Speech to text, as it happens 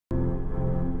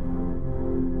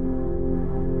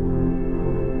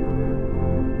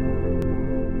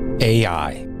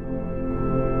AI.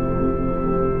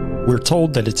 We're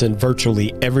told that it's in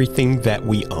virtually everything that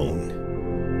we own.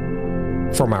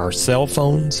 From our cell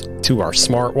phones to our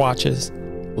smartwatches,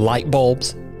 light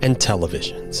bulbs, and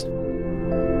televisions.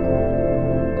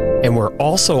 And we're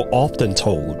also often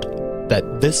told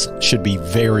that this should be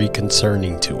very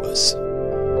concerning to us.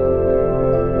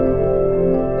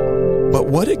 But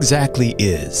what exactly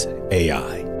is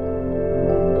AI?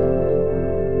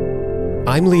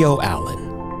 I'm Leo Allen,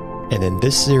 and in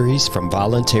this series from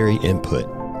Voluntary Input,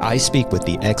 I speak with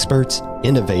the experts,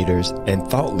 innovators, and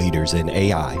thought leaders in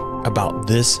AI about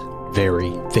this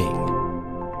very thing.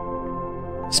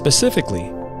 Specifically,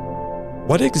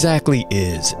 what exactly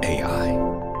is AI?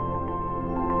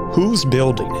 Who's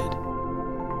building it?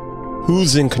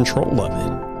 Who's in control of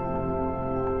it?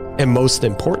 And most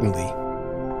importantly,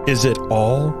 is it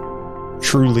all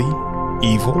truly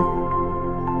evil?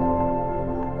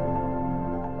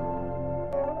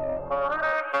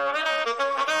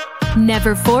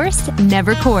 Never forced,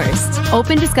 never coursed.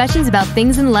 Open discussions about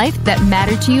things in life that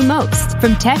matter to you most.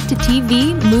 From tech to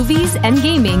TV, movies, and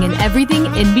gaming, and everything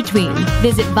in between.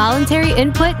 Visit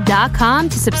voluntaryinput.com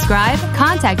to subscribe,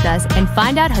 contact us, and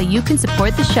find out how you can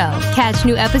support the show. Catch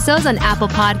new episodes on Apple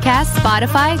Podcasts,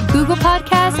 Spotify, Google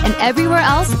Podcasts, and everywhere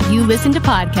else you listen to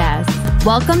podcasts.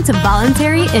 Welcome to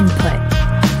Voluntary Input.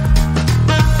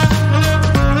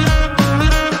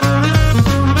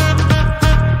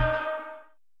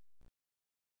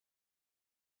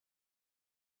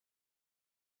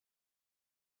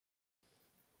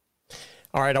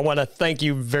 All right, I want to thank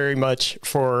you very much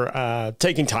for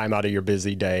taking time out of your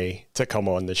busy day to come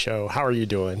on the show. How are you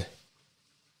doing?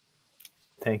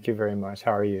 Thank you very much.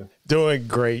 How are you? Doing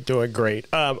great, doing great.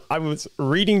 I was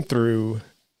reading through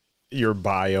your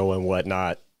bio and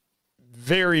whatnot.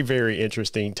 Very, very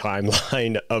interesting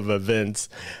timeline of events.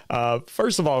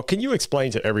 First of all, can you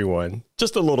explain to everyone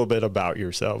just a little bit about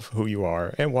yourself, who you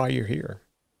are, and why you're here?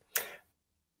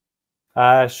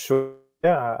 Sure.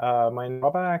 Yeah, my name is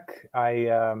Babak.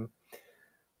 I'm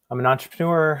an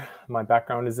entrepreneur. My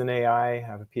background is in AI. I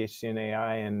have a PhD in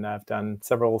AI, and I've done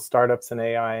several startups in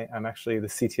AI. I'm actually the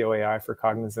CTO AI for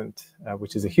Cognizant,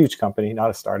 which is a huge company,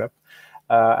 not a startup,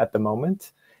 at the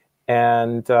moment.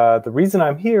 And the reason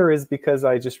I'm here is because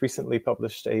I just recently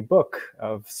published a book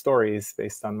of stories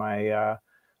based on my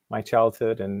my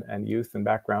childhood and youth and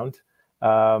background,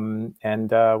 and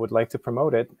would like to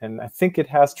promote it. And I think it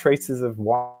has traces of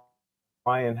why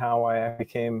and how I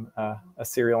became a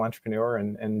serial entrepreneur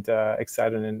and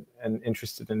excited and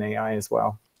interested in AI as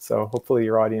well. So hopefully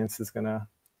your audience is going to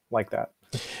like that.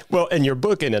 Well, and your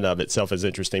book in and of itself is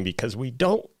interesting because we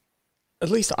don't,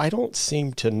 at least I don't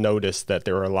seem to notice that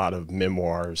there are a lot of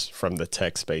memoirs from the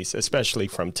tech space, especially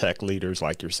from tech leaders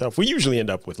like yourself. We usually end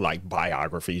up with like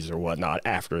biographies or whatnot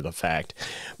after the fact.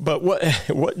 But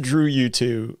what drew you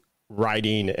to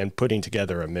writing and putting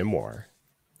together a memoir?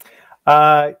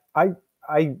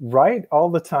 I write all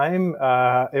the time.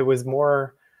 It was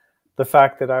more the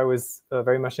fact that I was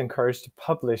very much encouraged to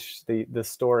publish the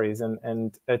stories,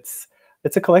 and it's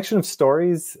a collection of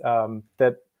stories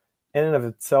that, in and of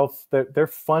itself, they're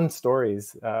fun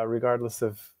stories, regardless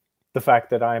of the fact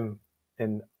that I'm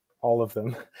in all of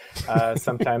them.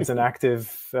 Sometimes an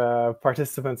active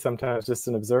participant, sometimes just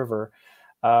an observer,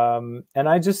 and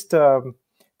I just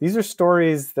these are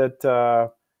stories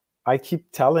that I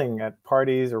keep telling at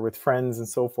parties or with friends and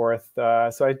so forth.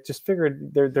 So I just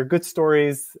figured they're good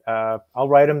stories. I'll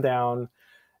write them down,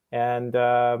 and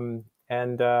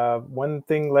one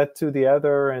thing led to the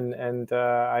other, and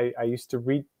I used to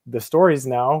read the stories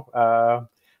now,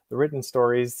 the written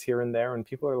stories here and there, and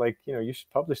people are like, you should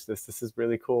publish this. This is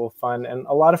really cool, fun, and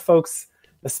a lot of folks,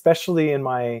 especially in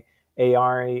my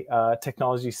AI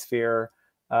technology sphere,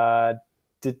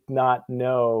 did not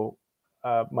know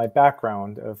my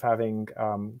background of having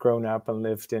grown up and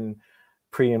lived in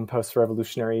pre- and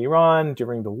post-revolutionary Iran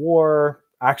during the war,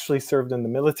 actually served in the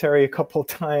military a couple of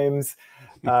times,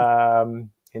 in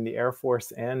the Air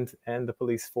Force and the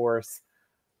police force.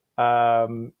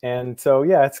 And so,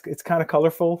 yeah, it's kind of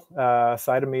colorful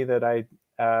side of me that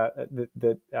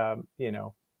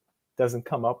doesn't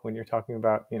come up when you're talking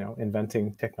about,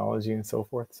 inventing technology and so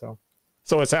forth.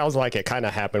 So it sounds like it kind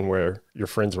of happened where your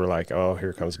friends were like, oh,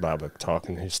 here comes Babak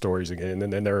talking his stories again.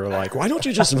 And then they were like, why don't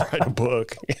you just write a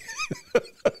book?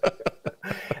 A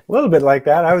little bit like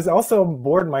that. I was also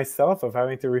bored myself of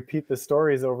having to repeat the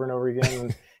stories over and over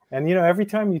again. And every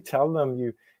time you tell them,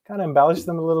 you kind of embellish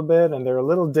them a little bit, and they're a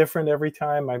little different every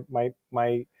time.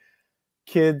 My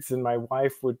kids and my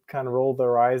wife would kind of roll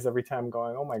their eyes every time,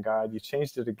 going, "Oh my God, you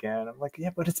changed it again." I'm like,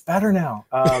 "Yeah, but it's better now."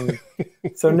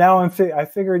 So now I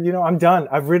figured, I'm done.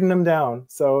 I've written them down.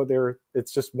 So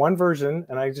it's just one version,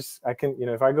 and I can,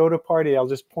 if I go to a party, I'll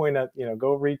just point at,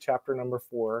 go read chapter number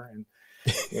 4, and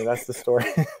that's the story.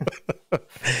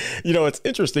 It's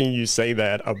interesting you say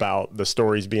that about the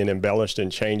stories being embellished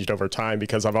and changed over time,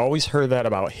 because I've always heard that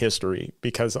about history,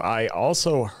 because I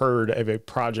also heard of a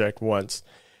project once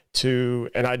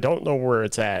and I don't know where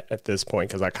it's at this point,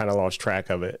 because I kind of lost track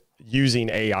of it, using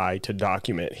AI to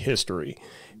document history,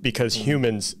 because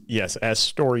humans, yes, as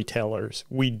storytellers,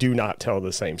 we do not tell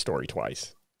the same story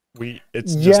twice.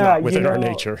 It's just not within our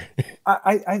nature.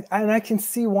 And I can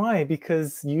see why,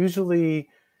 because usually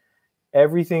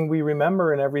everything we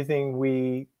remember and everything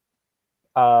we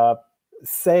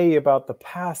say about the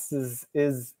past is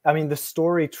the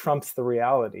story trumps the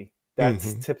reality.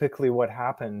 That's typically what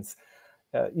happens.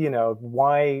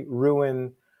 Why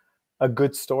ruin a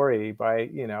good story by,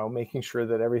 making sure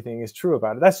that everything is true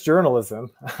about it? That's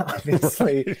journalism,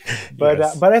 obviously. Right. But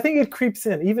yes. But I think it creeps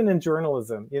in, even in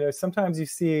journalism. Sometimes you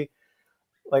see,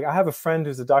 like, I have a friend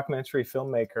who's a documentary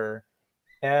filmmaker,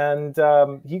 and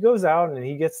he goes out and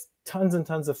he gets tons and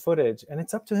tons of footage, and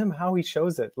it's up to him how he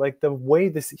shows it. Like, the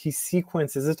way he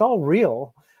sequences, it's all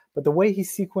real, but the way he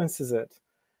sequences it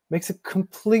makes a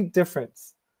complete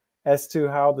difference as to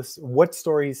what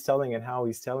story he's telling and how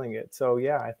he's telling it. So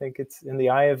yeah, I think it's in the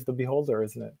eye of the beholder,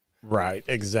 isn't it? Right,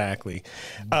 exactly.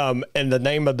 And the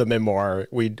name of the memoir,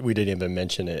 we didn't even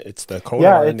mention it. It's The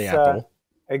Konar and the Apple.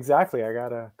 Exactly. I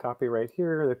got a copy right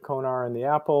here, The Konar and the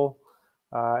Apple,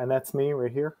 and that's me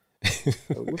right here.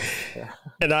 So, yeah.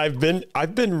 And I've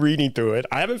been reading through it.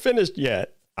 I haven't finished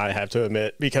yet, I have to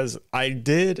admit, because I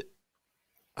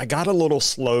got a little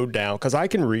slowed down, because I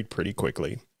can read pretty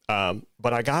quickly.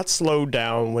 But I got slowed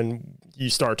down when you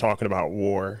start talking about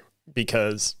war,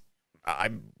 because I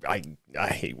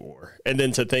hate war. And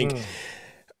then to think,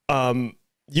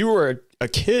 you were a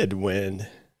kid when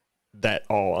that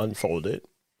all unfolded.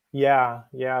 Yeah.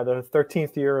 The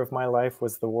 13th year of my life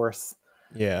was the worst.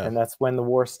 Yeah. And that's when the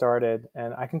war started.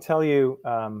 And I can tell you,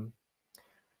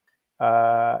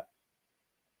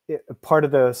 part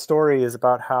of the story is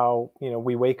about how,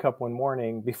 we wake up one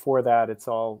morning. Before that, it's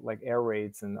all like air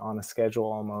raids and on a schedule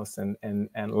almost, and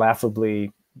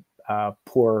laughably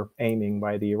poor aiming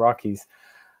by the Iraqis.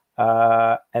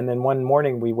 And then one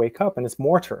morning we wake up and it's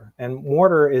mortar, and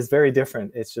mortar is very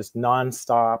different. It's just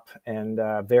nonstop and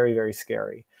very, very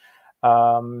scary.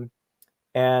 And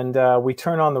we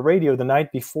turn on the radio the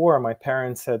night before. My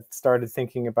parents had started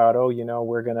thinking about,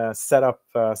 we're going to set up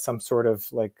some sort of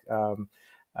like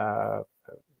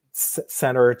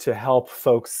center to help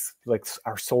folks, like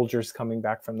our soldiers coming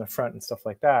back from the front and stuff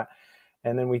like that.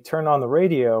 And then we turn on the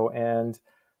radio, and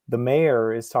the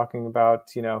mayor is talking about,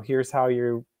 here's how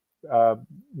you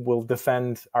will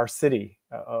defend our city.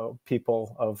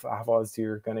 People of Ahvaz,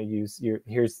 you're going to use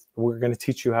we're going to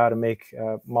teach you how to make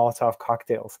Molotov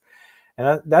cocktails.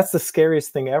 And that's the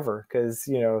scariest thing ever, because,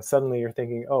 suddenly you're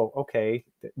thinking, oh, okay,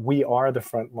 we are the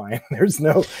front line. There's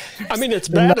it's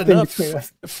bad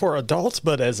enough for adults,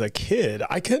 but as a kid,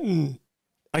 I couldn't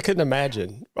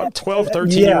imagine. I'm 12,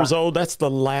 13 years old. That's the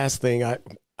last thing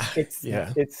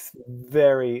It's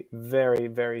very, very,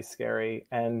 very scary.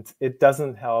 And it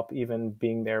doesn't help even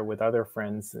being there with other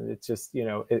friends. It's just,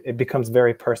 it becomes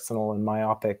very personal and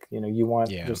myopic. You want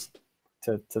just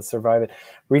to survive it.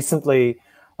 Recently,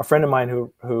 a friend of mine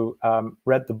who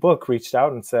read the book reached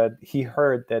out and said he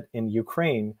heard that in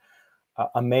Ukraine,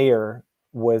 a mayor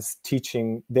was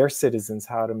teaching their citizens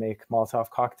how to make Molotov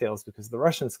cocktails because the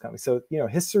Russians coming. So,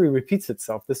 history repeats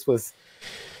itself. This was,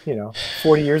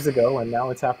 40 years ago, and now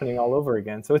it's happening all over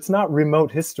again. So it's not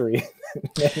remote history.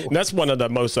 And that's one of the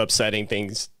most upsetting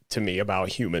things to me about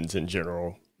humans in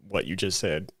general, what you just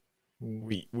said.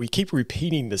 We keep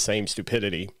repeating the same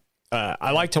stupidity.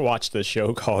 I like to watch this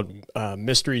show called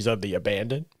Mysteries of the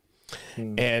Abandoned.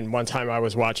 And one time I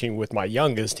was watching with my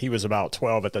youngest, he was about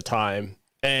 12 at the time,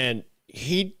 and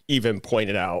he even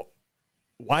pointed out,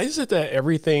 why is it that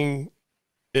everything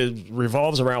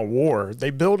revolves around war? They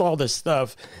build all this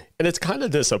stuff, and it's kind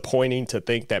of disappointing to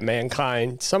think that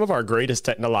mankind, some of our greatest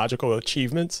technological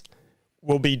achievements,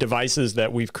 will be devices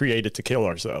that we've created to kill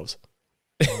ourselves.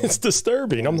 It's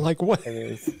disturbing. I'm like, what? It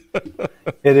is.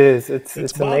 It is. It's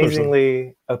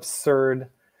amazingly absurd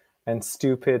and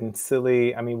stupid and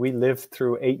silly. I mean, we lived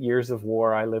through 8 years of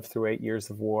war. I lived through 8 years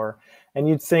of war. And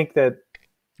you'd think that,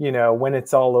 when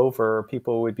it's all over,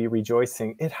 people would be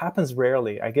rejoicing. It happens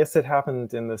rarely. I guess it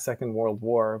happened in the Second World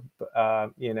War,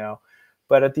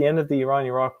 But at the end of the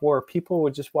Iran-Iraq war, people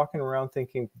were just walking around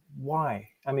thinking, why?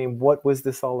 I mean, what was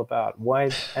this all about? Why?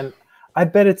 And I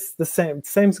bet it's the same.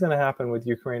 Same's going to happen with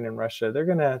Ukraine and Russia.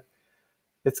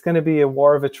 It's going to be a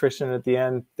war of attrition at the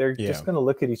end. They're just going to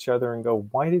look at each other and go,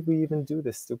 why did we even do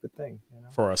this stupid thing? You know?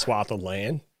 For a swath of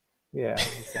land. Yeah,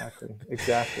 exactly.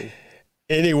 Exactly.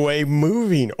 Anyway,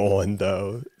 moving on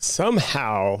though,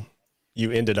 somehow you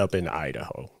ended up in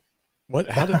Idaho.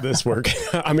 How did this work?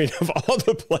 I mean, of all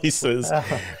the places,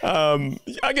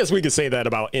 I guess we could say that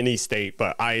about any state,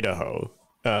 but Idaho.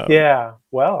 Yeah,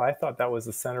 well, I thought that was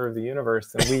the center of the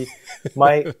universe. And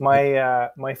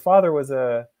my father was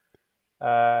a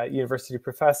university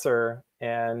professor,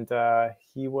 and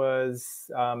he was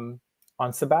on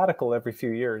sabbatical every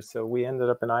few years. So we ended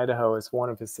up in Idaho as one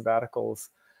of his sabbaticals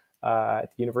at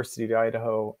the University of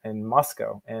Idaho in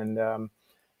Moscow. And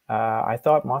I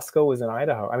thought Moscow was in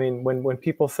Idaho. I mean, when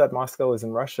people said Moscow is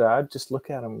in Russia, I'd just look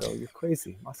at them and go, "You're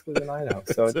crazy. Moscow's in Idaho."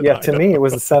 So yeah, to me, it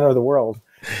was the center of the world.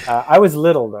 I was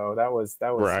little though. That was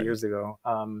right. Years ago.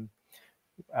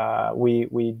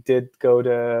 We did go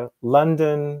to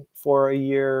London for a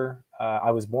year.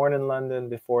 I was born in London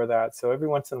before that, so every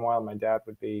once in a while, my dad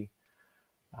would be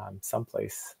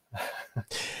someplace.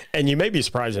 And you may be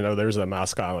surprised to know there's a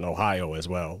Moscow in Ohio as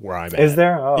well, where I'm at. Is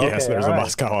there? Oh, yes, okay. there's a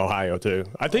Moscow, Ohio too.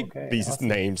 I think these awesome.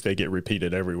 names, they get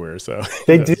repeated everywhere. So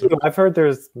they do. I've heard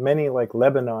there's many like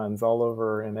Lebanons all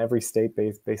over in every state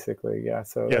basically. Yeah.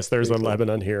 So yes, there's a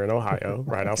Lebanon here in Ohio,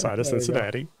 right outside of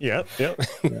Cincinnati. Yep.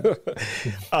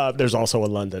 Yeah. There's also a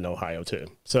London, Ohio too.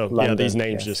 So London, these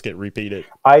names just get repeated.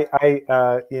 I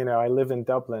live in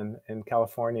Dublin in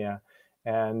California.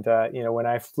 And, when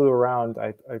I flew around,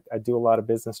 I do a lot of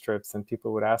business trips, and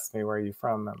people would ask me, where are you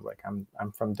from? I'm like,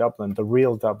 I'm from Dublin, the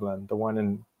real Dublin, the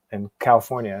one in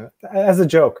California, as a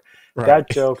joke. Right. That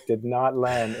joke did not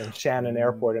land in Shannon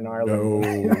Airport in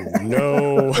Ireland.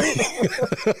 No.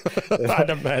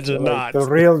 I'd imagine not. The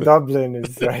real Dublin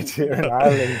is right here in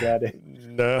Ireland, Daddy.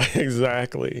 No,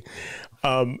 exactly.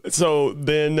 So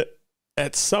then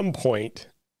at some point,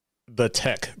 the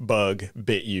tech bug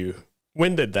bit you.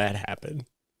 When did that happen?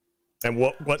 And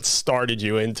what started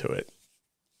you into it?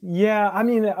 Yeah, I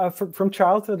mean, from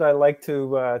childhood, I like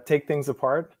to take things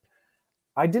apart.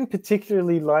 I didn't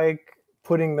particularly like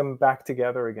putting them back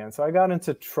together again. So I got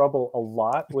into trouble a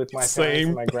lot with my parents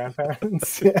and my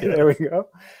grandparents. There we go.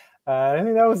 I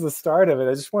think that was the start of it.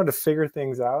 I just wanted to figure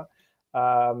things out.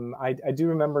 I do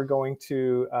remember going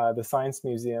to the Science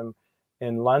Museum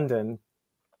in London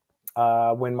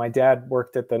when my dad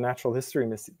worked at the Natural History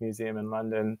Museum in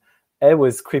London. It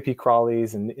was creepy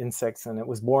crawlies and insects, and it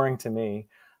was boring to me.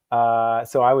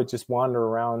 So I would just wander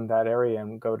around that area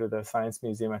and go to the Science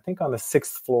Museum. I think on the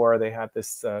 6th floor, they had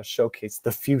this showcase,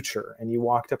 The Future, and you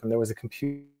walked up and there was a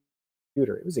computer.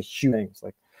 It was a huge thing. It was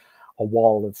like a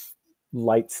wall of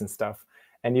lights and stuff.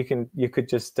 And you could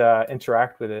just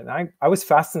interact with it. And I was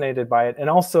fascinated by it. And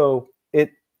also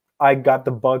I got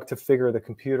the bug to figure the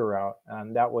computer out,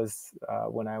 and that was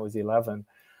when I was 11.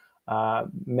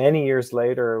 Many years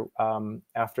later,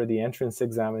 after the entrance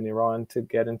exam in Iran to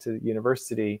get into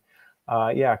university,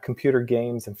 computer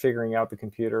games and figuring out the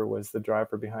computer was the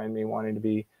driver behind me wanting to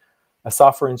be a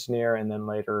software engineer, and then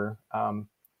later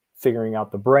figuring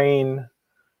out the brain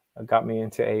got me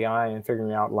into AI, and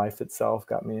figuring out life itself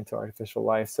got me into artificial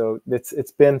life. So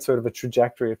it's been sort of a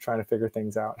trajectory of trying to figure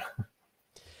things out.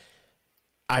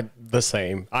 The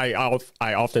same. I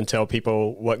often tell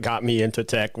people what got me into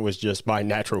tech was just my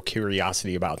natural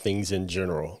curiosity about things in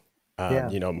general.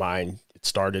 Mine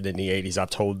started in the 80s. I've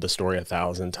told the story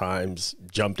 1,000 times,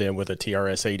 jumped in with a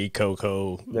TRS-80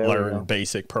 Coco, learned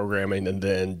basic programming, and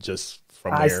then just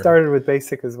from there. I started with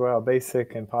basic as well,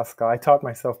 basic and Pascal. I taught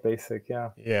myself basic,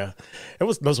 Yeah.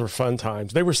 Those were fun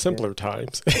times. They were simpler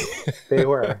times. They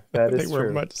were. That is true. They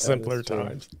were much simpler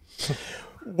times.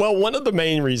 Well, one of the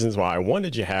main reasons why I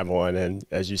wanted you to have on, and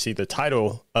as you see the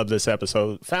title of this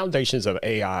episode, Foundations of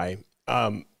AI,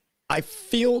 I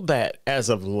feel that as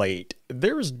of late,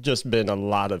 there's just been a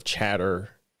lot of chatter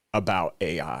about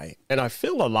AI, and I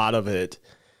feel a lot of it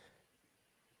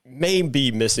may be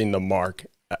missing the mark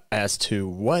as to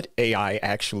what AI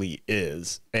actually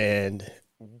is and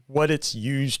what it's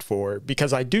used for,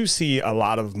 because I do see a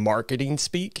lot of marketing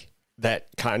speak that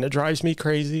kind of drives me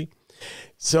crazy.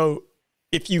 So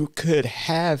if you could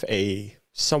have a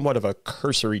somewhat of a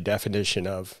cursory definition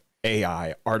of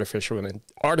AI, artificial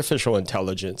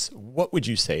intelligence, what would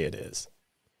you say it is?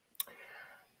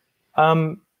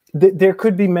 There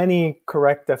could be many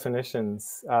correct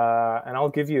definitions, and I'll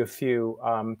give you a few.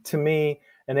 To me,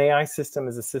 an AI system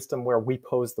is a system where we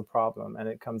pose the problem and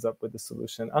it comes up with a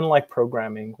solution, unlike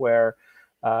programming, where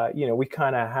the programmer we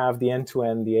kind of have the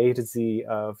end-to-end, the A to Z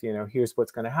of, here's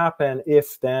what's going to happen.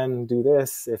 If then do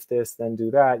this, if this, then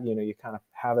do that. You kind of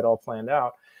have it all planned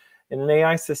out. In an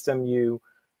AI system, you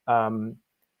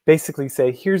basically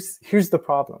say, here's the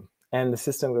problem. And the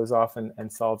system goes off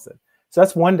and solves it. So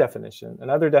that's one definition.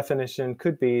 Another definition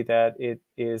could be that it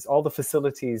is all the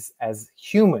facilities as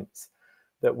humans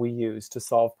that we use to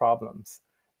solve problems,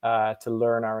 to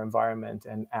learn our environment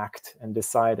and act and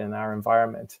decide in our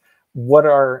environment. What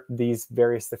are these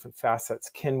various different facets?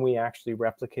 Can we actually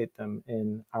replicate them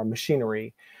in our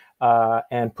machinery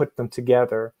and put them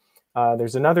together?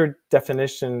 There's another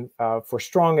definition for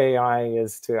strong AI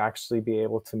is to actually be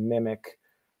able to mimic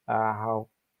how,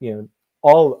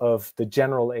 all of the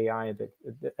general AI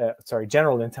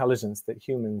general intelligence that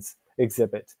humans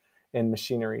exhibit in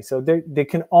machinery. So they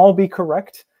can all be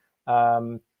correct.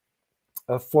 For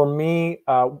me,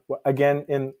 again,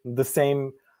 in the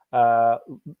same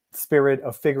spirit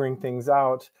of figuring things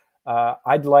out,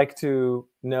 I'd like to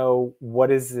know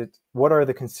what are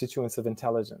the constituents of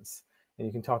intelligence. And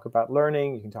you can talk about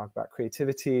learning, you can talk about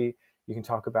creativity, you can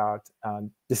talk about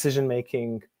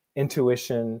decision-making,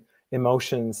 intuition,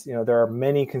 emotions. There are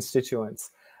many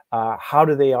constituents. How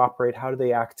do they operate? How do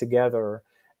they act together?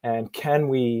 And can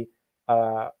we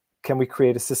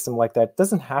create a system like that? It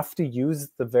doesn't have to use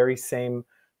the very same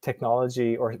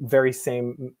technology or very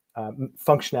same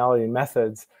functionality and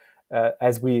methods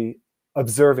as we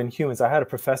observe in humans. I had a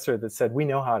professor that said, we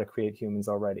know how to create humans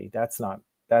already. That's not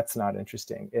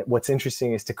interesting. What's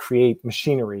interesting is to create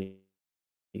machinery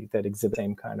that exhibits the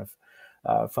same kind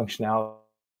of functionality.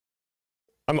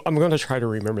 I'm going to try to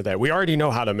remember that. We already know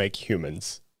how to make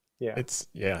humans.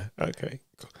 Yeah. Okay.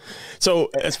 Cool. So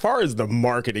as far as the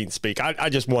marketing speak, I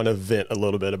just want to vent a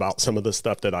little bit about some of the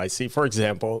stuff that I see. For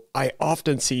example, I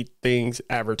often see things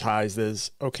advertised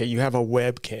as, okay, you have a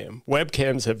webcam.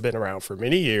 Webcams have been around for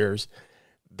many years.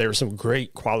 There's some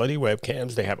great quality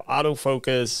webcams. They have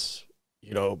autofocus,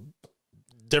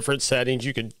 different settings.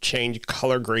 You can change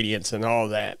color gradients and all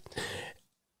that.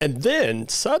 And then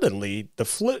suddenly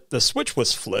the switch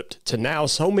was flipped to now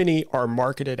so many are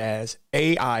marketed as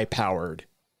AI powered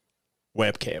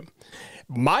webcam.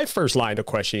 My first line of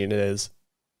questioning is,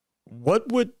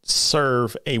 what would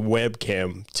serve a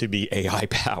webcam to be AI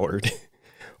powered?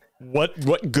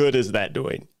 What good is that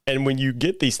doing? And when you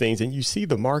get these things and you see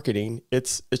the marketing,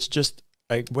 it's just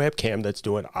a webcam that's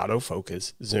doing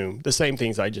autofocus, zoom, the same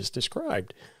things I just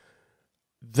described.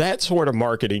 That sort of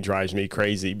marketing drives me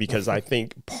crazy because I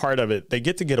think part of it, they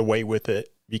get away with it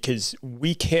because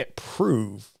we can't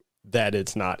prove that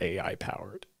it's not AI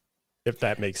powered, if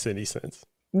that makes any sense.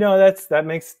 No, that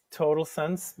makes total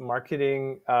sense.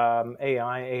 Marketing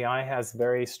AI has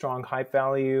very strong hype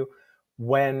value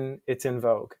when it's in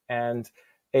vogue. And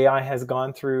AI has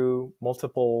gone through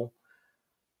multiple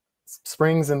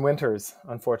springs and winters,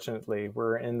 unfortunately.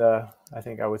 We're in I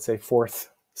think I would say,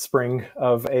 fourth spring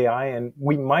of AI, and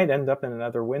we might end up in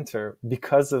another winter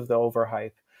because of the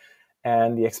overhype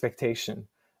and the expectation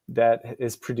that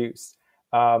is produced.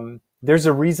 There's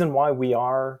a reason why we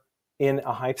are in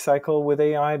a hype cycle with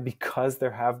AI, because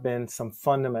there have been some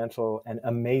fundamental and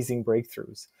amazing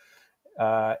breakthroughs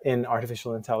in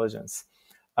artificial intelligence,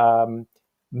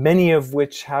 many of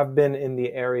which have been in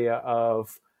the area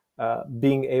of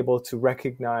being able to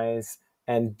recognize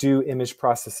and do image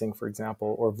processing, for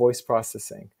example, or voice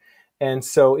processing. And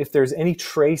so if there's any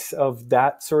trace of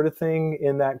that sort of thing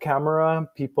in that camera,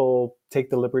 people take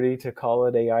the liberty to call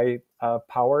it AI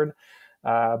powered.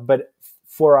 But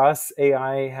for us,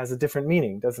 AI has a different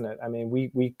meaning, doesn't it? I mean,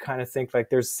 we kind of think like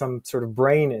there's some sort of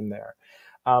brain in there.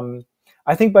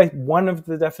 I think by one of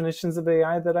the definitions of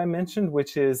AI that I mentioned,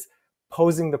 which is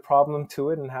posing the problem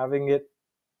to it and having it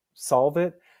solve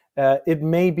it, it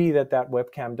may be that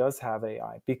webcam does have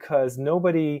AI, because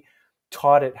nobody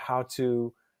taught it how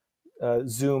to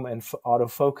zoom and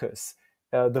autofocus.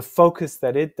 The focus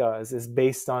that it does is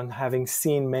based on having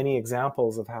seen many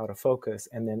examples of how to focus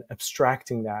and then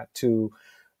abstracting that to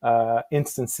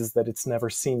instances that it's never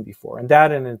seen before. And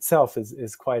that in itself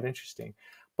is quite interesting.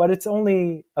 But it's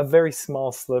only a very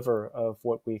small sliver of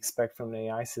what we expect from an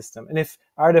AI system. And if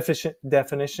our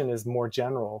definition is more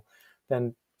general,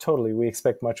 then totally we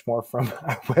expect much more from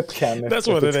our webcam. That's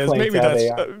what it is.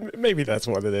 Maybe that's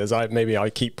what it is. Maybe I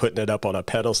keep putting it up on a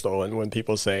pedestal, and when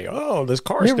people say, "Oh, this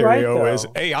car stereo is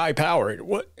AI powered,"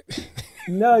 what?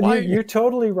 No, you're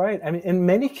totally right. I mean, in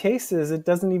many cases, it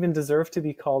doesn't even deserve to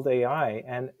be called AI,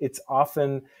 and it's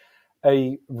often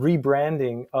a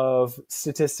rebranding of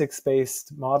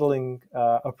statistics-based modeling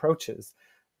approaches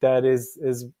that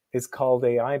is called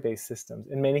AI-based systems.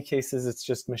 In many cases, it's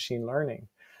just machine learning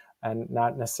and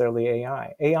not necessarily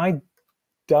AI. AI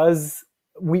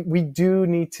we do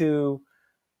need to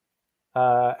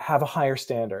have a higher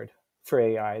standard for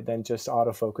AI than just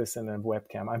autofocus and a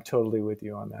webcam. I'm totally with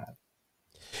you on that.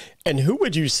 And who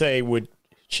would you say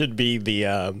should be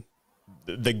the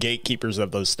gatekeepers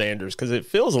of those standards? Because it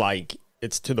feels like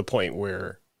it's to the point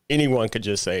where anyone could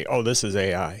just say, "Oh, this is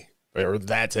AI," or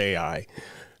 "That's AI."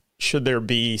 Should there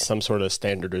be some sort of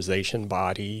standardization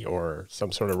body or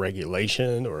some sort of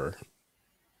regulation? Or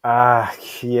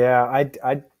yeah,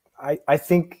 I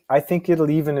think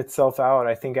it'll even itself out.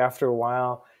 I think after a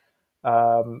while,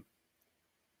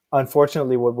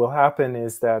 unfortunately, what will happen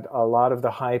is that a lot of the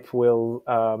hype will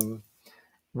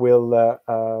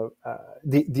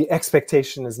the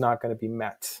expectation is not going to be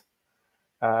met.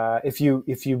 If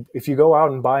you go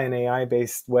out and buy an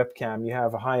AI-based webcam, you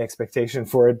have a high expectation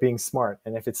for it being smart,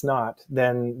 and if it's not,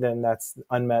 then that's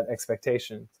unmet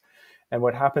expectations. And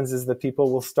what happens is that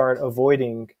people will start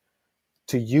avoiding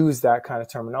to use that kind of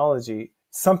terminology,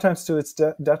 sometimes to its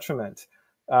detriment.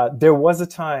 There was a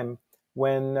time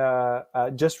when,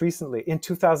 just recently, in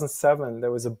 2007,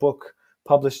 there was a book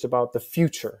published about the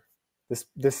future.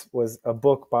 This was a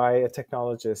book by a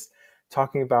technologist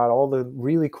talking about all the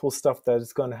really cool stuff that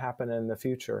is going to happen in the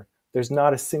future. There's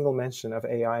not a single mention of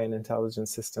AI and intelligent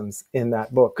systems in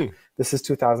that book. This is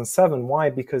 2007. Why?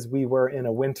 Because we were in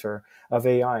a winter of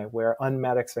AI where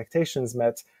unmet expectations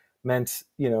meant,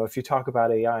 if you talk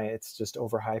about AI, it's just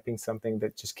overhyping something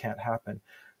that just can't happen.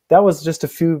 That was just a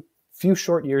few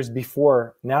short years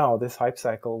before now, this hype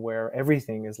cycle where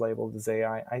everything is labeled as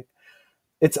AI.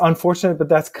 It's unfortunate, but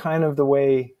that's kind of the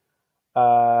way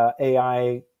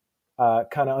AI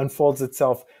kind of unfolds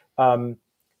itself.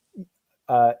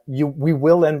 We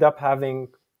will end up having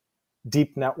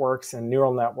deep networks and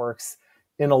neural networks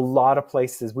in a lot of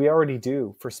places. We already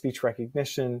do for speech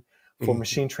recognition, for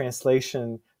machine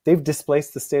translation. They've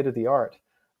displaced the state of the art.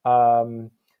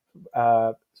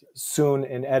 Soon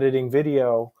in editing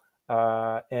video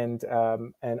and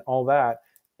all that.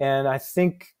 And I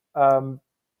think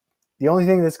the only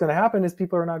thing that's going to happen is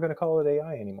people are not going to call it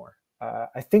AI anymore.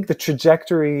 I think the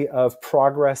trajectory of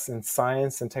progress in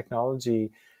science and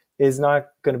technology is not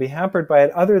going to be hampered by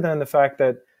it, other than the fact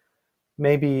that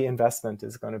maybe investment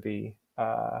is going to be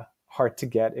hard to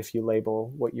get if you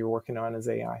label what you're working on as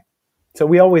AI. So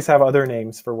we always have other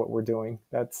names for what we're doing.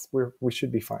 We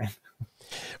should be fine.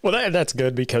 Well, that's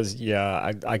good because,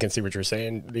 yeah, I can see what you're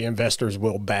saying. The investors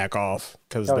will back off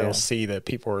because they'll see that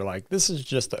people are like, this is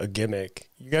just a gimmick.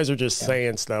 You guys are just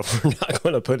saying stuff. We're not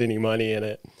going to put any money in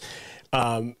it.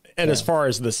 And as far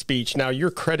as the speech, now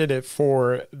you're credited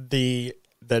for the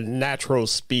natural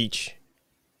speech.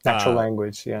 Natural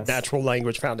language, yes. Natural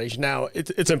Language Foundation. Now,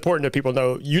 it's important that people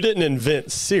know you didn't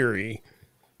invent Siri.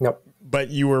 Nope. But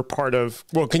you were part of,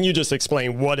 well, can you just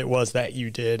explain what it was that you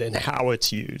did and how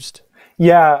it's used?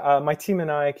 Yeah, my team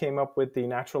and I came up with the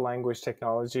natural language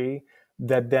technology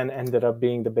that then ended up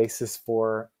being the basis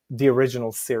for the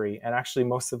original Siri. And actually,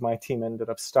 most of my team ended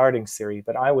up starting Siri,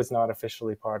 but I was not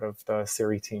officially part of the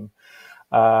Siri team.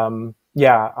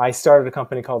 I started a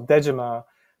company called Dejima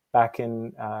back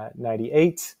in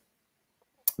 98,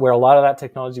 where a lot of that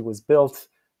technology was built.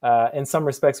 In some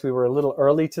respects, we were a little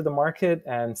early to the market,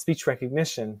 and speech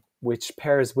recognition, which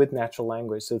pairs with natural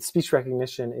language. So speech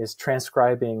recognition is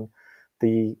transcribing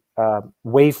the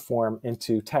waveform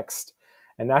into text,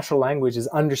 and natural language is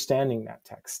understanding that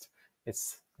text.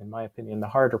 It's, in my opinion, the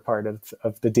harder part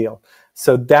of the deal.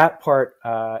 So that part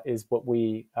is what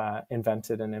we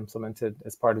invented and implemented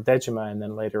as part of Dejima, and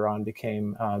then later on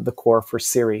became the core for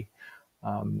Siri.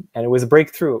 And it was a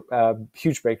breakthrough, a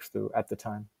huge breakthrough at the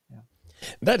time.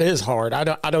 That is hard.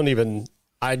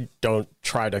 I don't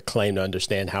try to claim to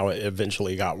understand how it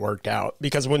eventually got worked out,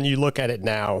 because when you look at it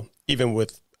now, even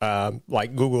with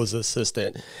like Google's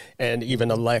Assistant and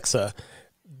even Alexa,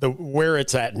 where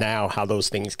it's at now, how those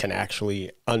things can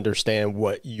actually understand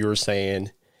what you're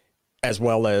saying as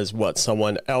well as what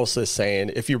someone else is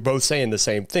saying. If you're both saying the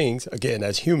same things, again,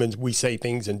 as humans, we say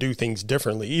things and do things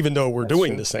differently, even though we're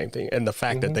doing the same thing. And the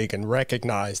fact that they can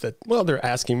recognize that, well, they're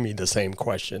asking me the same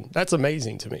question. That's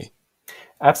amazing to me.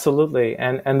 Absolutely.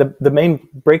 And the main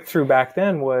breakthrough back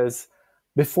then was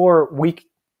before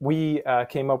we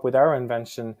came up with our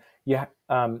invention,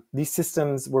 these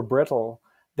systems were brittle.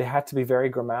 They had to be very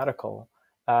grammatical,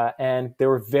 and they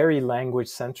were very language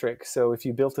centric. So if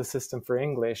you built a system for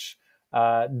English,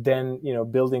 then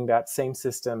building that same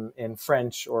system in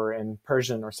French or in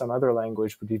Persian or some other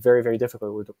language would be very, very difficult.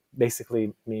 It would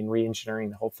basically mean re-engineering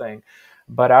the whole thing.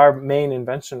 But our main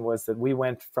invention was that we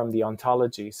went from the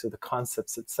ontology, so the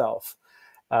concepts itself,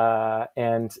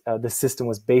 and the system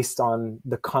was based on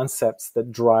the concepts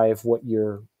that drive what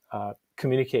you're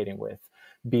communicating with.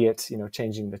 be it,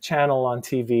 changing the channel on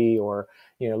TV, or,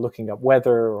 looking up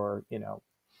weather, or,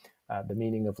 the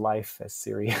meaning of life, as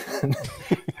Siri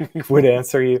would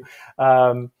answer you.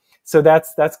 So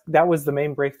that was the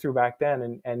main breakthrough back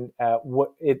then, and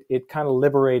what it kind of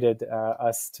liberated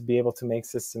us to be able to make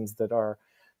systems that are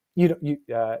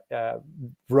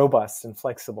robust and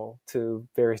flexible to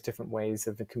various different ways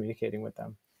of communicating with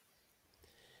them.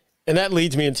 And that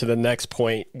leads me into the next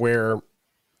point, where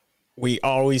we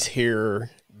always hear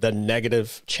the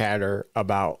negative chatter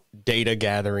about data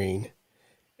gathering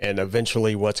and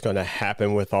eventually what's going to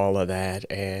happen with all of that,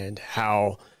 and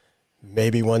how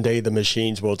maybe one day the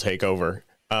machines will take over.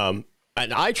 And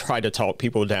I try to talk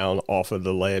people down off of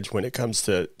the ledge when it comes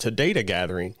to data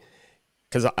gathering,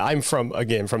 because I'm from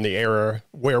the era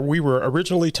where we were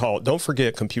originally taught, don't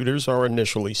forget, computers are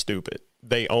initially stupid.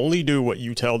 They only do what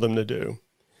you tell them to do.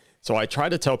 So I try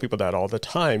to tell people that all the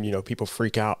time. People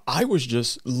freak out. I was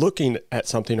just looking at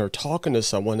something or talking to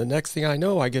someone. The next thing I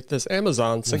know, I get this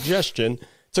Amazon suggestion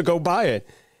to go buy it.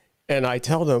 And I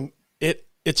tell them,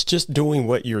 it's just doing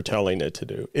what you're telling it to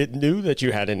do. It knew that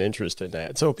you had an interest in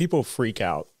that. So people freak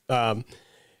out.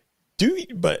 Do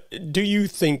you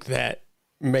think that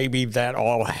maybe that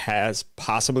all has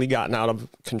possibly gotten out of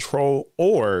control?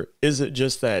 Or is it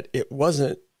just that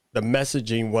the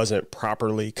messaging wasn't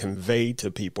properly conveyed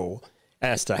to people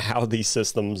as to how these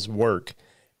systems work,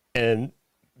 and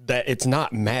that it's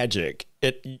not magic?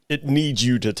 It needs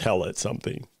you to tell it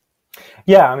something.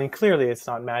 Yeah, I mean, clearly it's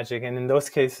not magic. And in those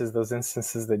cases, those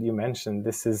instances that you mentioned,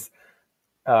 this is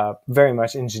very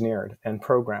much engineered and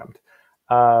programmed.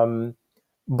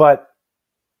 But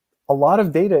a lot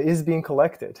of data is being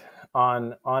collected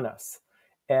on us.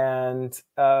 And,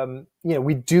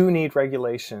 we do need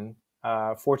regulation.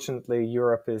 Fortunately,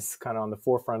 Europe is kind of on the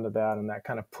forefront of that, and that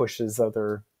kind of pushes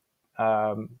other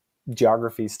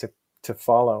geographies to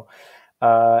follow.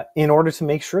 In order to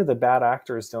make sure that bad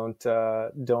actors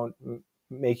don't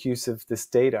make use of this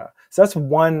data. So that's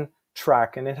one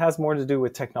track, and it has more to do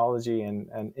with technology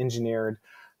and engineered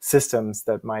systems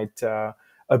that might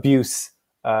abuse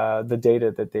the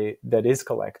data that is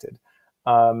collected.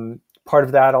 Part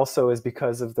of that also is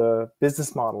because of the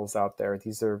business models out there.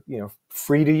 These are,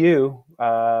 free to you,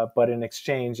 but in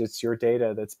exchange, it's your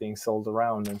data that's being sold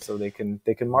around, and so they can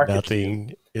market.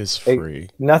 Nothing is free.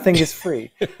 Nothing is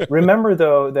free. Remember,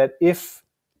 though, that if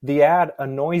the ad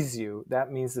annoys you,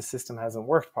 that means the system hasn't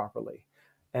worked properly.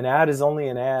 An ad is only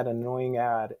an annoying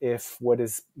ad, if what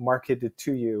is marketed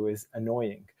to you is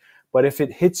annoying. But if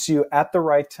it hits you at the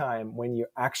right time when you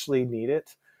actually need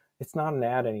it, it's not an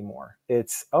ad anymore.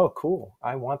 It's, oh, cool,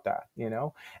 I want that, And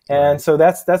Right. so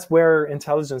that's where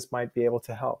intelligence might be able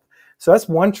to help. So that's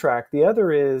one track. The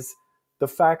other is the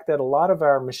fact that a lot of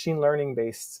our machine learning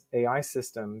based AI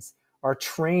systems are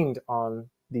trained on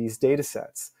these data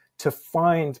sets to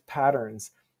find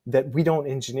patterns that we don't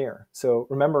engineer. So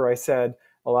remember, I said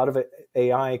a lot of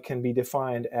AI can be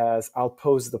defined as, I'll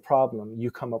pose the problem, you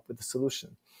come up with the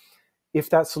solution. If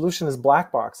that solution is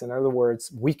black box, in other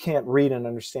words, we can't read and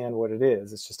understand what it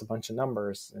is, it's just a bunch of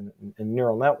numbers in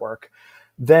neural network,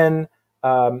 then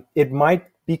it might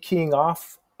be keying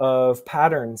off of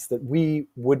patterns that we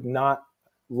would not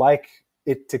like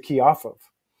it to key off of,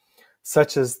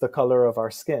 such as the color of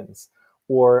our skins,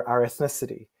 or our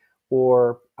ethnicity,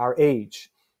 or our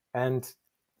age, and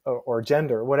or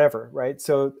gender, whatever, right?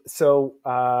 So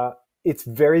it's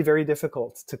very, very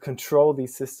difficult to control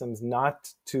these systems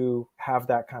not to have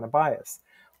that kind of bias.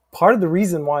 Part of the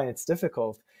reason why it's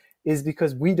difficult is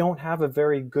because we don't have a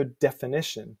very good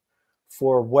definition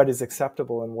for what is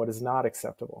acceptable and what is not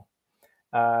acceptable.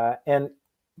 And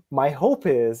my hope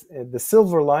is, the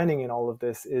silver lining in all of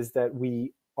this is that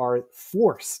we are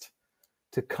forced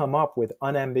to come up with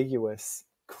unambiguous,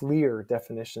 clear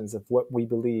definitions of what we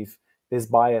believe is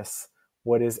bias,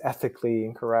 what is ethically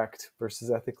incorrect versus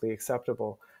ethically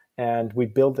acceptable. And we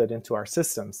build that into our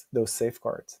systems, those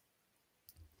safeguards.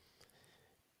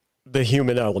 The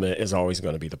human element is always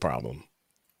going to be the problem.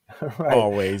 Right.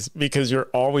 Always, because you're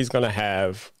always going to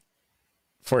have,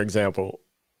 for example,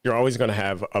 you're always going to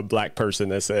have a black person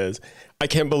that says, I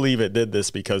can't believe it did this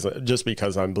just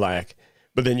because I'm black.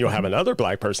 But then you'll have another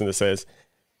black person that says,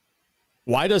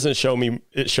 why doesn't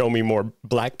it show me more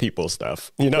black people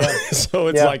stuff? Yeah. So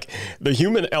it's like the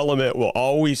human element will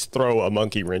always throw a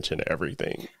monkey wrench in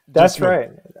everything. That's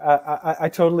right. I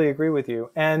totally agree with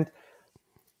you. And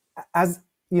as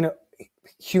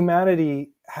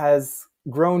humanity has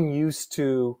grown used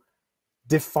to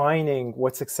defining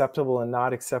what's acceptable and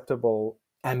not acceptable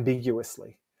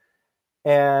ambiguously.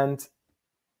 And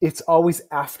it's always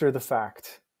after the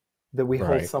fact that we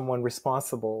hold someone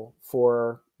responsible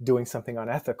for doing something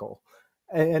unethical.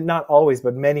 and not always,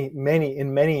 but in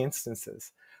many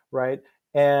instances, right?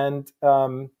 And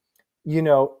we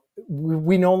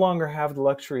no longer have the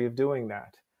luxury of doing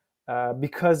that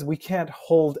because we can't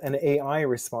hold an AI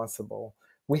responsible.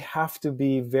 We have to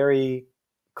be very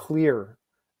clear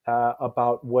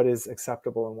about what is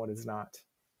acceptable and what is not.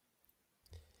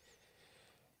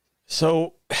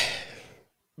 So,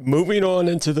 moving on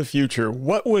into the future,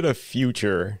 what would a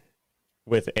future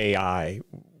with AI,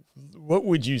 what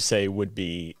would you say would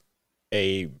be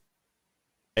a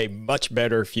much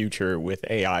better future with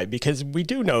AI? Because we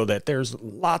do know that there's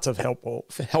lots of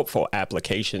helpful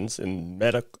applications in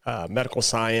medical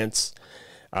science,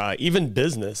 even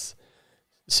business.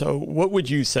 So what would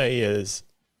you say is,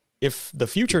 if the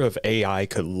future of AI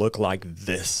could look like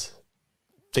this,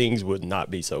 things would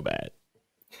not be so bad?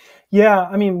 Yeah,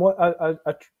 I mean,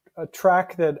 a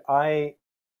track that I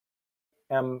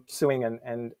am pursuing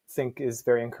and think is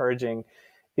very encouraging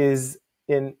is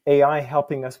in AI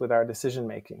helping us with our decision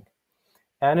making.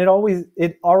 And it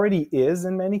already is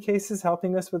in many cases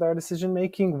helping us with our decision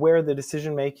making, where the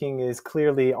decision making is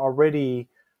clearly already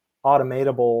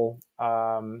automatable.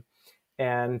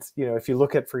 And if you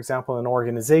look at, for example, an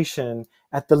organization,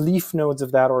 at the leaf nodes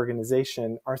of that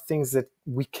organization are things that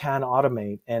we can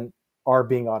automate and are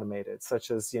being automated, such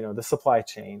as the supply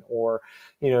chain, or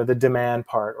the demand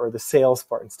part, or the sales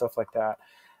part, and stuff like that.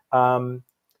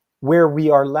 Where we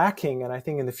are lacking, and I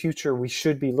think in the future we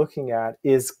should be looking at,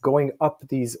 is going up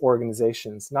these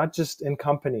organizations, not just in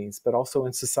companies, but also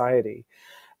in society,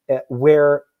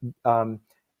 where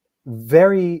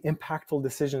very impactful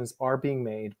decisions are being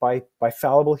made by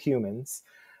fallible humans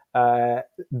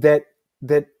that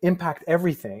impact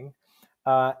everything,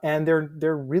 and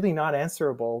they're really not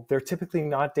answerable. They're typically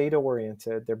not data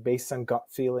oriented. They're based on gut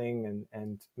feeling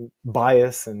and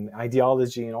bias and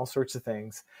ideology and all sorts of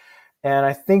things. And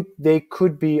I think they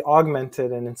could be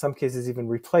augmented, and in some cases even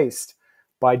replaced,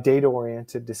 by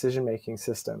data-oriented decision-making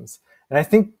systems. And I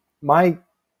think my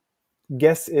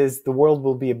guess is the world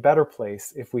will be a better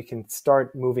place if we can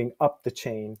start moving up the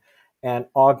chain and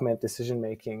augment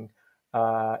decision-making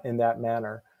in that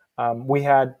manner. We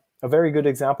had a very good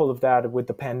example of that with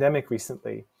the pandemic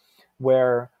recently,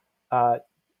 where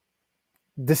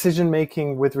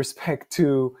decision-making with respect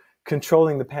to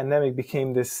controlling the pandemic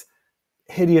became this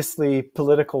hideously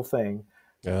political thing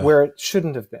where it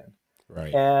shouldn't have been.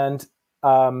 Right. And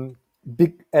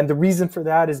the reason for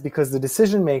that is because the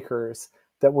decision makers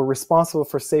that were responsible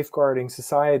for safeguarding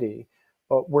society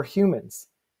were humans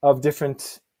of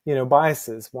different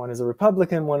biases. One is a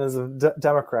Republican, one is a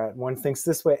Democrat, one thinks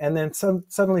this way, and then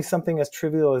suddenly something as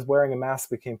trivial as wearing a mask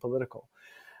became political.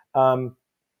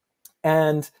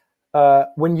 And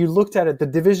when you looked at it, the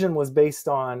division was based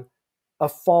on a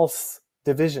false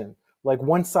division. Like,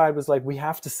 one side was like, we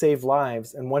have to save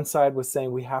lives, and one side was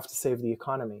saying we have to save the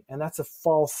economy. And that's a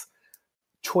false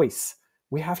choice.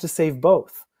 We have to save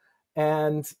both.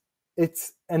 And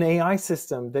it's an AI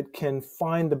system that can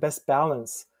find the best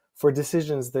balance for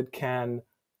decisions that can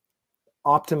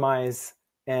optimize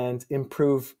and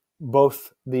improve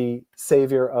both the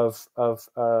savior of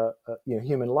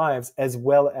human lives, as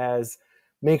well as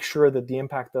make sure that the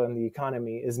impact on the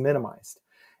economy is minimized.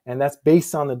 And that's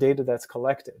based on the data that's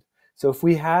collected. So if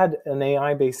we had an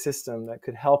AI-based system that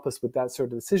could help us with that sort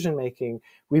of decision-making,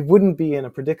 we wouldn't be in a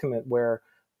predicament where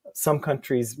some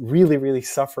countries really, really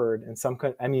suffered, and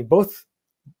both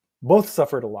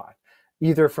suffered a lot,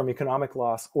 either from economic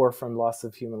loss or from loss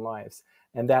of human lives.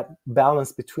 And that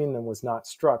balance between them was not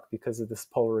struck because of this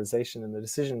polarization in the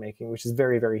decision-making, which is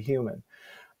very, very human.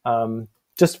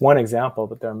 Just one example,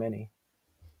 but there are many.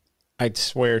 I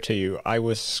swear to you, I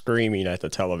was screaming at the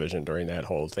television during that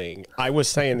whole thing. I was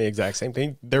saying the exact same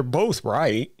thing. They're both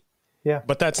right. Yeah.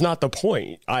 But that's not the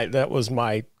point. That was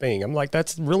my thing. I'm like,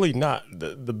 that's really not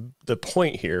the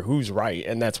point here. Who's right?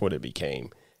 And that's what it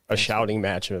became. A shouting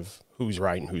match of who's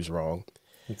right and who's wrong.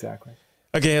 Exactly.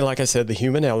 Again, like I said, the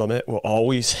human element will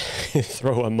always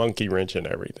throw a monkey wrench in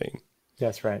everything.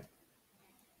 That's right.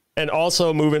 And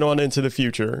also moving on into the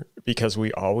future, because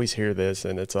we always hear this,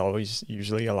 and it's always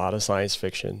usually a lot of science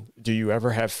fiction. Do you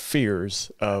ever have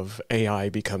fears of AI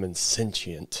becoming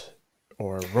sentient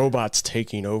or robots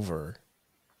taking over?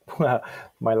 Well,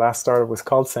 my last startup was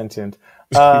called Sentient.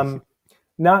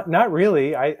 Not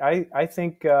really. I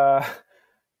think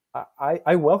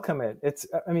I welcome it.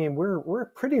 We're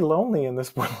pretty lonely in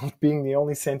this world, being the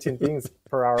only sentient beings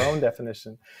per our own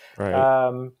definition.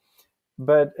 Right.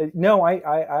 But no,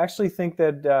 I actually think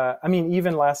that,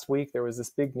 even last week there was this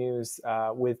big news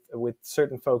with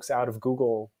certain folks out of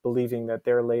Google believing that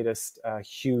their latest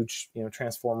huge,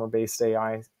 transformer-based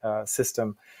AI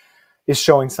system is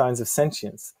showing signs of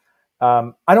sentience.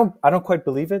 I don't quite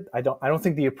believe it. I don't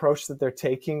think the approach that they're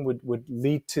taking would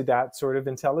lead to that sort of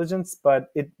intelligence,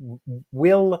 but it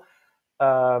will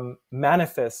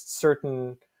manifest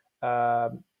certain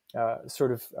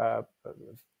sort of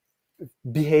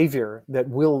behavior that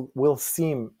will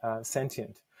seem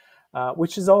sentient,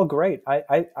 which is all great.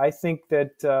 I think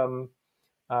that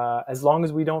as long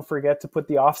as we don't forget to put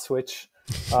the off switch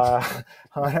on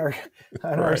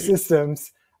our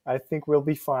systems, I think we'll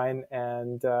be fine.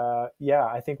 And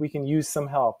I think we can use some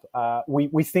help.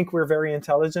 We think we're very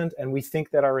intelligent, and we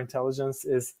think that our intelligence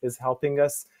is helping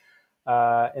us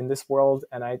in this world.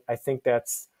 And I think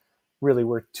that's really,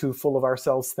 we're too full of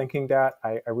ourselves thinking that.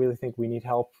 I really think we need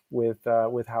help with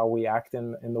how we act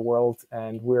in the world,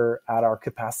 and we're at our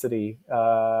capacity,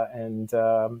 and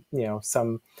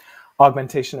some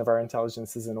augmentation of our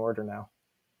intelligence is in order now.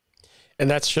 And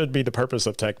that should be the purpose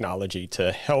of technology,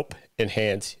 to help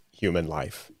enhance human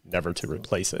life, never to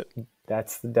replace it.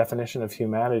 That's the definition of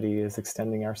humanity, is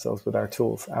extending ourselves with our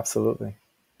tools. Absolutely.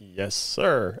 Yes,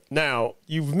 sir. Now,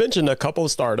 you've mentioned a couple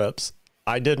of startups.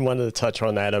 I did want to touch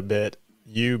on that a bit,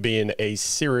 you being a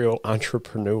serial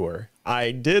entrepreneur.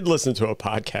 I did listen to a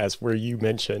podcast where you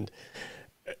mentioned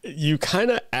you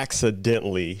kind of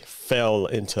accidentally fell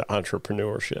into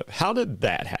entrepreneurship. How did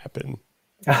that happen?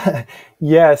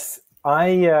 Yes,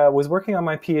 I was working on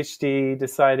my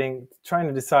PhD, trying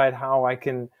to decide how I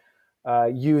can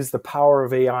use the power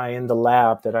of AI in the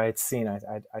lab that I had seen.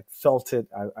 I felt it.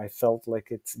 I felt like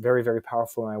it's very, very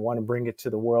powerful, and I want to bring it to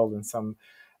the world in some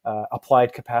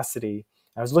applied capacity.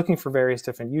 I was looking for various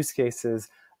different use cases.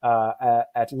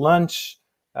 At lunch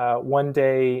one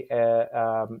day,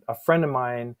 a friend of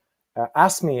mine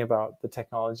asked me about the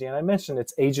technology, and I mentioned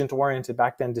it's agent-oriented.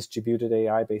 Back then, distributed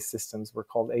AI-based systems were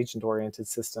called agent-oriented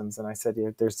systems, and I said,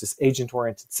 there's this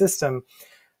agent-oriented system,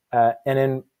 and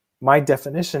in my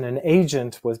definition, an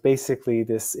agent was basically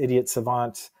this idiot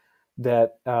savant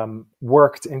that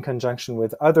worked in conjunction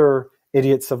with other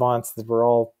idiot savants that were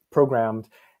all programmed,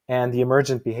 and the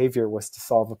emergent behavior was to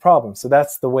solve a problem. So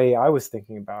that's the way I was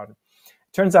thinking about it.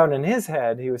 Turns out in his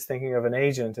head, he was thinking of an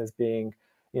agent as being,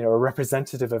 a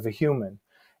representative of a human.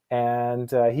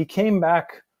 And he came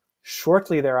back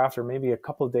shortly thereafter, maybe a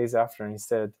couple of days after, and he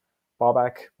said,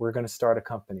 Babak, we're going to start a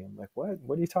company. I'm like, what?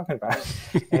 What are you talking about?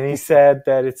 And he said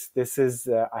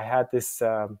that I had this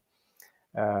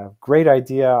great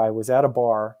idea. I was at a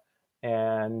bar,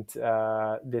 and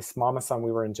this mama-san,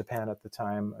 we were in Japan at the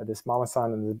time, this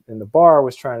mama-san in the bar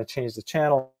was trying to change the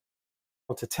channel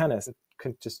to tennis.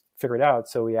 Couldn't just figure it out.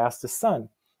 So he asked her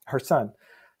son,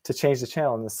 to change the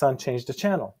channel, and the son changed the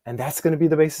channel. And that's going to be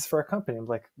the basis for our company. I'm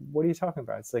like, what are you talking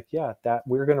about? It's like, yeah, that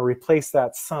we're going to replace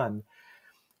that son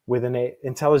with an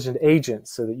intelligent agent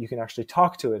so that you can actually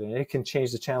talk to it and it can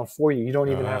change the channel for you. You don't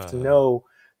even have to know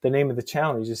the name of the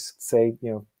channel. You just say,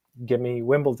 give me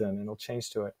Wimbledon, and it'll change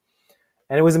to it.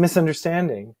 And it was a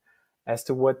misunderstanding as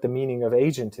to what the meaning of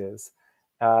agent is.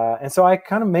 And so I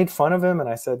kind of made fun of him, and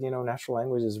I said, natural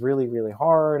language is really, really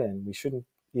hard, and we shouldn't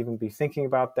even be thinking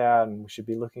about that, and we should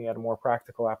be looking at a more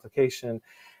practical application.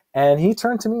 And he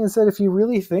turned to me and said, if you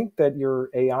really think that your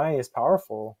AI is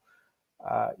powerful,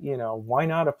 why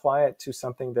not apply it to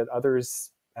something that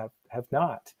others have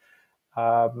not?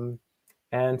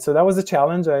 And so that was a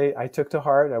challenge I took to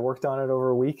heart. I worked on it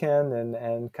over a weekend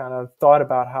and kind of thought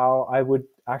about how I would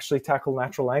actually tackle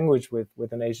natural language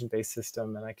with an agent-based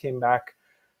system. And I came back,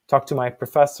 talked to my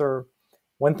professor.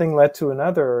 One thing led to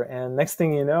another, and next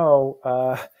thing you know,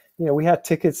 we had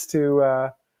tickets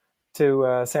to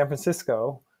San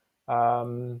Francisco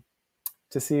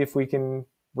to see if we can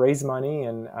raise money.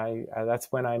 And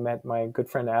that's when I met my good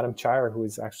friend Adam Chire, who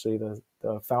is actually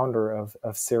the founder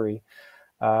of Siri.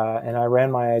 And I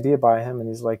ran my idea by him, and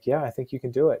he's like, yeah, I think you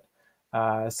can do it.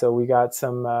 So we got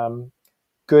some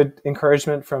good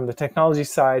encouragement from the technology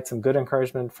side, some good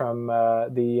encouragement from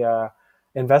the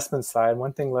investment side.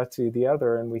 One thing led to the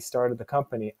other, and we started the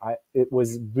company. It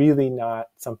was really not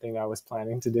something I was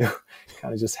planning to do. It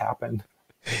kind of just happened.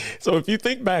 So if you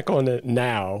think back on it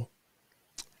now,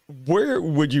 where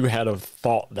would you have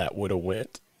thought that would have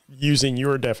went using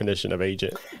your definition of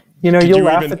agent? You'll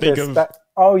laugh at this.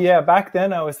 Back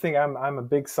then I was thinking, I'm a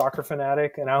big soccer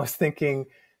fanatic, and I was thinking,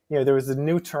 there was a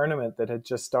new tournament that had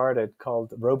just started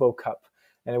called Robo Cup.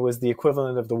 And it was the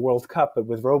equivalent of the World Cup, but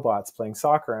with robots playing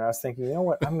soccer. And I was thinking, you know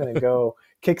what? I'm going to go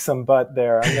kick some butt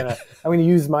there. I'm going to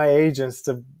use my agents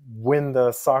to win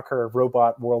the soccer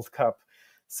robot World Cup.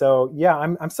 So yeah,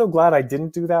 I'm so glad I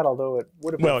didn't do that. Although it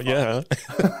would have been fun. Yeah,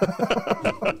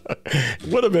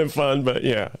 would have been fun, but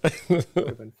yeah, would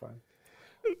have been fun.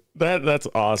 That's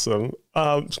awesome.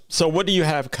 So what do you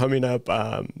have coming up?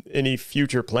 Any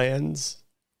future plans?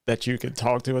 that you could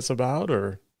talk to us about,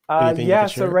 or anything you Yeah,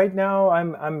 could so share? right now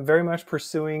I'm very much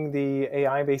pursuing the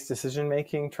AI-based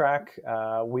decision-making track.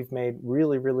 We've made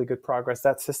really, really good progress.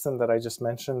 That system that I just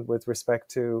mentioned with respect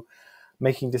to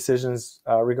making decisions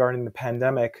regarding the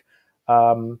pandemic,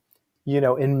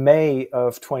 in May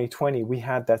of 2020, we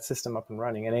had that system up and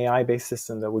running, an AI-based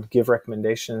system that would give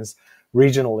recommendations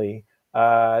regionally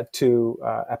to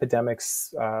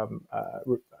epidemics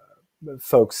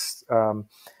folks.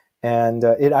 And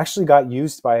it actually got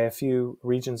used by a few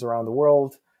regions around the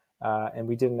world, and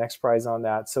we did an X Prize on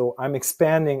that. So I'm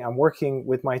working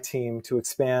with my team to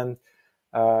expand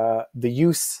the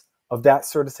use of that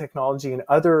sort of technology and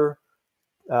other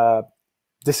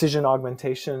decision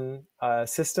augmentation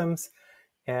systems.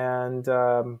 And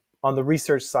on the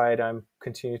research side, I'm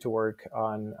continuing to work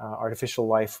on artificial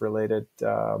life related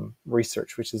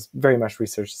research, which is very much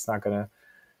research. It's not going to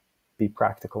be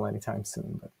practical anytime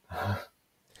soon. But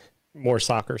More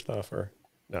soccer stuff, or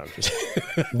no? I'm just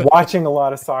watching a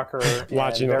lot of soccer.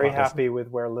 Watching and a very lot of- happy with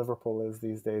where Liverpool is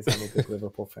these days. I'm a big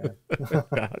Liverpool fan.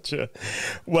 Gotcha.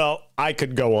 Well, I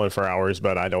could go on for hours,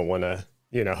 but I don't want to.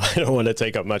 I don't want to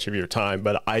take up much of your time.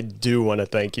 But I do want to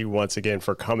thank you once again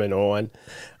for coming on.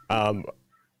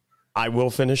 I will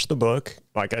finish the book.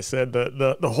 Like I said,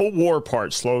 the whole war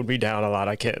part slowed me down a lot.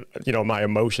 I can't, my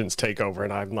emotions take over,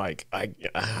 and I'm like, I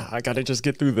got to just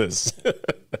get through this.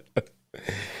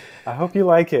 I hope you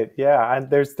like it. Yeah, and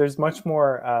there's much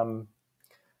more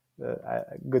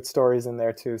good stories in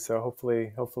there too. So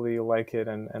hopefully you'll like it,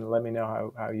 and let me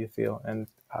know how you feel. And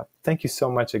thank you so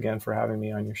much again for having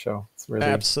me on your show. It's really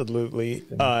absolutely,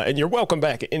 and you're welcome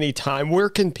back anytime. Where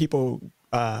can people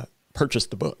purchase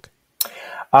the book?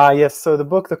 Yes, so the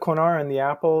book, The Konar and the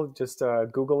Apple, just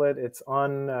Google it. It's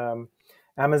on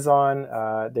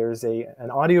Amazon. There's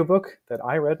an audiobook that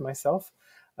I read myself.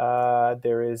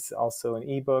 There is also an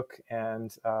ebook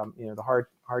and the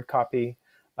hard copy.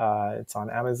 It's on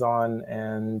Amazon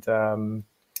and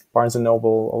Barnes and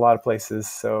Noble, a lot of places.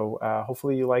 So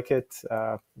hopefully you like it.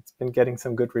 It's been getting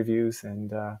some good reviews,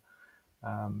 and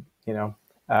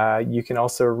you can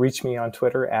also reach me on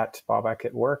Twitter at Babak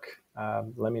at Work.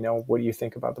 Let me know what you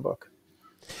think about the book.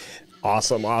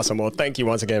 Awesome. Well, thank you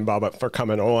once again, Babak, for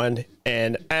coming on.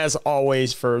 And as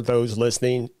always, for those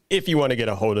listening, if you want to get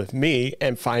a hold of me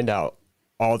and find out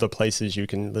all the places you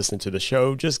can listen to the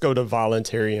show, just go to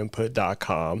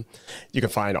voluntaryinput.com. You can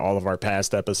find all of our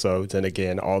past episodes, and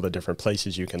again, all the different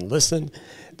places you can listen.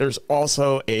 There's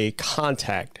also a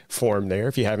contact form there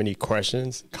if you have any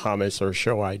questions, comments, or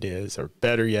show ideas, or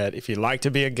better yet, if you'd like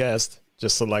to be a guest,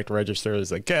 just select register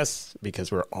as a guest,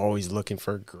 because we're always looking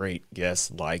for great guests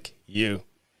like you.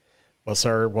 Well,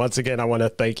 sir, once again, I want to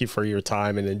thank you for your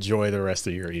time, and enjoy the rest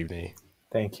of your evening.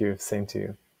 Thank you. Same to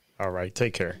you. All right.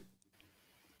 Take care.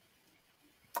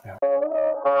 Yeah.